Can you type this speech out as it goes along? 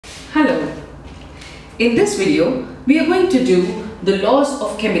Hello. In this video, we are going to do the laws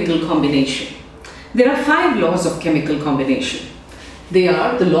of chemical combination. There are 5 laws of chemical combination. They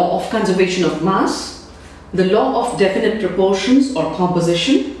are the law of conservation of mass, the law of definite proportions or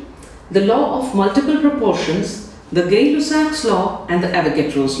composition, the law of multiple proportions, the Gay-Lussac's law, and the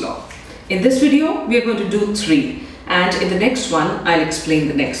Avogadro's law. In this video, we are going to do 3, and in the next one, I'll explain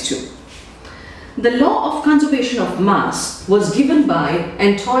the next 2. The law of conservation of mass was given by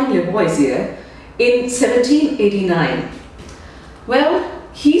Antoine Lavoisier in 1789. Well,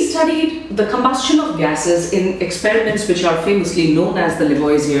 he studied the combustion of gases in experiments which are famously known as the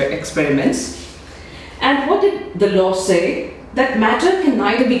Lavoisier experiments. And what did the law say? That matter can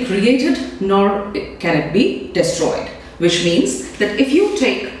neither be created nor can it be destroyed. Which means that if you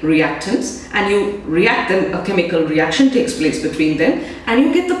take reactants and you react them, a chemical reaction takes place between them, and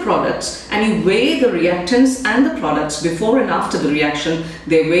you get the products and you weigh the reactants and the products before and after the reaction,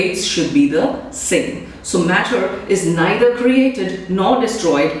 their weights should be the same. So matter is neither created nor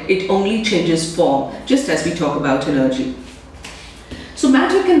destroyed, it only changes form, just as we talk about energy. So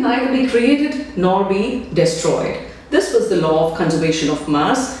matter can neither be created nor be destroyed. This was the law of conservation of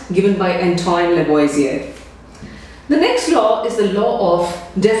mass given by Antoine Lavoisier. The next law is the law of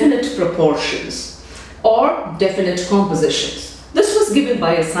definite proportions or definite compositions. This was given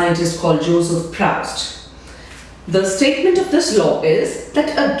by a scientist called Joseph Proust. The statement of this law is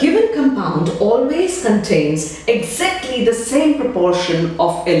that a given compound always contains exactly the same proportion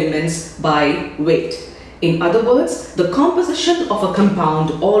of elements by weight. In other words, the composition of a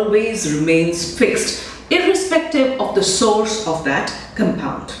compound always remains fixed, irrespective of the source of that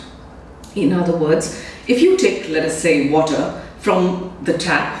compound. In other words, if you take, let us say, water from the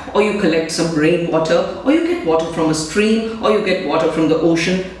tap, or you collect some rainwater, or you get water from a stream, or you get water from the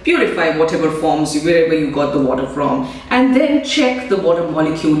ocean, purify whatever forms, wherever you got the water from, and then check the water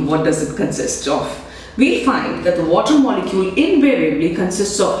molecule, what does it consist of? We'll find that the water molecule invariably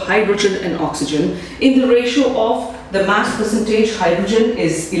consists of hydrogen and oxygen in the ratio of the mass percentage. Hydrogen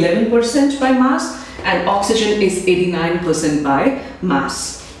is 11% by mass and oxygen is 89% by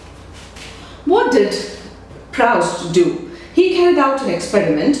mass. What did Proust do? He carried out an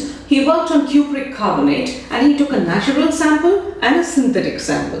experiment. He worked on cupric carbonate and he took a natural sample and a synthetic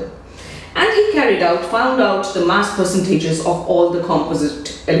sample. And he found out the mass percentages of all the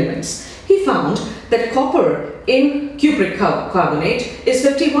composite elements. He found that copper in cupric carbonate is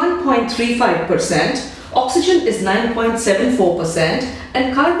 51.35%, oxygen is 9.74%,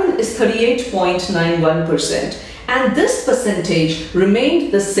 and carbon is 38.91%. And this percentage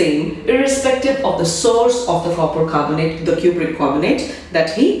remained the same irrespective of the source of the copper carbonate, the cupric carbonate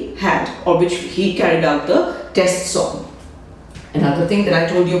that he had, or which he carried out the tests on. Another thing that I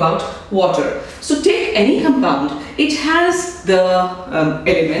told you about, water. So take any compound, it has the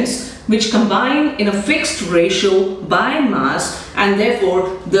elements which combine in a fixed ratio by mass, and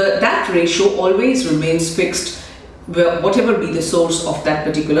therefore that ratio always remains fixed, whatever be the source of that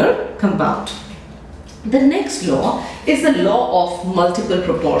particular compound. The next law is the law of multiple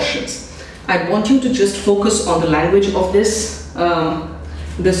proportions. I want you to just focus on the language of this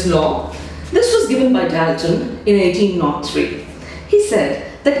law. This was given by Dalton in 1803. He said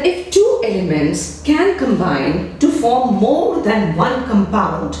that if 2 elements can combine to form more than one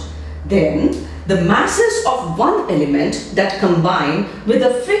compound, then the masses of one element that combine with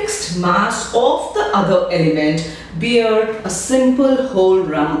a fixed mass of the other element bear a simple whole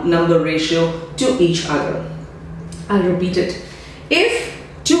number ratio to each other. I'll repeat it. If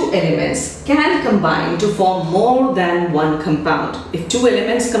 2 elements can combine to form more than one compound, if 2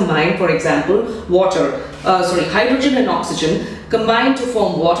 elements combine, for example, hydrogen and oxygen combine to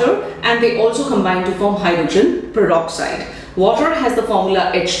form water, and they also combine to form hydrogen peroxide. Water has the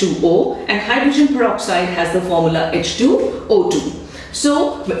formula H2O and hydrogen peroxide has the formula H2O2.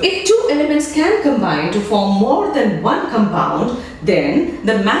 So, if 2 elements can combine to form more than one compound, then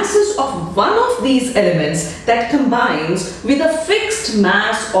the masses of one of these elements that combines with a fixed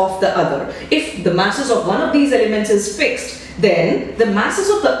mass of the other. If the masses of one of these elements is fixed, then the masses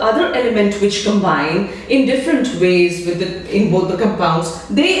of the other element which combine in different ways in both the compounds,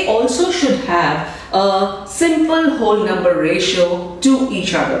 they also should have a simple whole number ratio to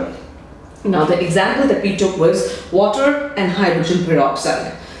each other. Now the example that we took was water and hydrogen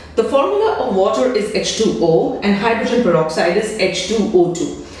peroxide. The formula of water is H2O and hydrogen peroxide is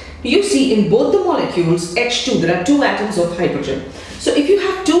H2O2. You see in both the molecules H2, there are 2 atoms of hydrogen. So if you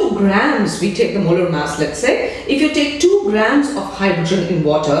have 2 grams, we take the molar mass, let's say, if you take 2 grams of hydrogen in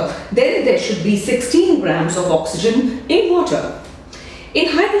water, then there should be 16 grams of oxygen in water. In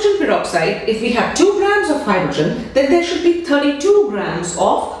hydrogen peroxide, if we have 2 grams of hydrogen, then there should be 32 grams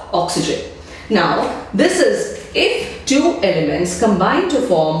of oxygen. Now, this is if two elements combine to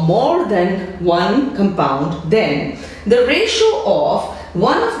form more than one compound, then the ratio of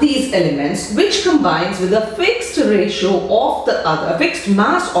one of these elements which combines with a fixed ratio of the other, fixed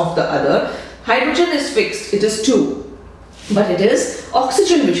mass of the other. Hydrogen is fixed, it is 2, but it is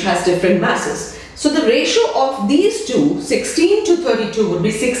oxygen which has different masses. So the ratio of these two, 16 to 32, would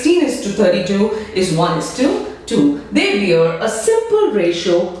be 16 is to 32 is 1 is to 2. They bear a simple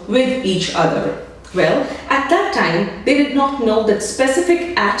ratio with each other. Well, at that time, they did not know that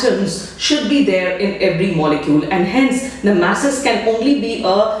specific atoms should be there in every molecule, and hence the masses can only be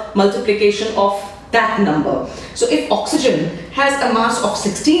a multiplication of that number. So if oxygen has a mass of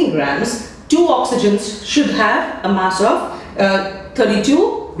 16 grams, two oxygens should have a mass of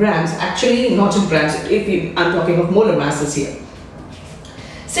 32 grams. Actually, not in grams, I'm talking of molar masses here.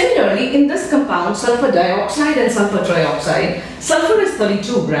 Similarly, in this compound, sulfur dioxide and sulfur trioxide, sulfur is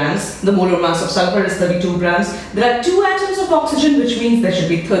 32 grams, the molar mass of sulfur is 32 grams. There are two atoms of oxygen, which means there should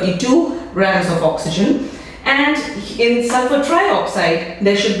be 32 grams of oxygen. And in sulfur trioxide,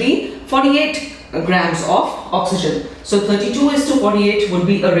 there should be 48 grams of oxygen. So 32 is to 48 would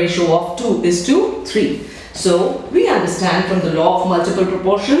be a ratio of 2 is to 3. So we understand from the law of multiple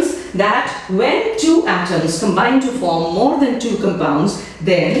proportions that when two atoms combine to form more than two compounds,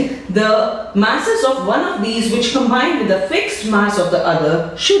 then the masses of one of these which combine with the fixed mass of the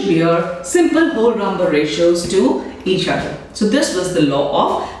other should bear simple whole number ratios to each other. So this was the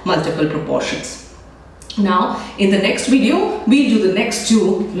law of multiple proportions. Now in the next video, we'll do the next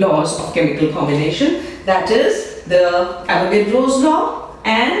two laws of chemical combination, that is the Avogadro's law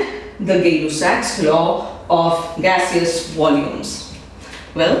and the Gay-Lussac's law of gaseous volumes.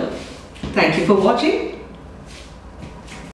 Well, thank you for watching.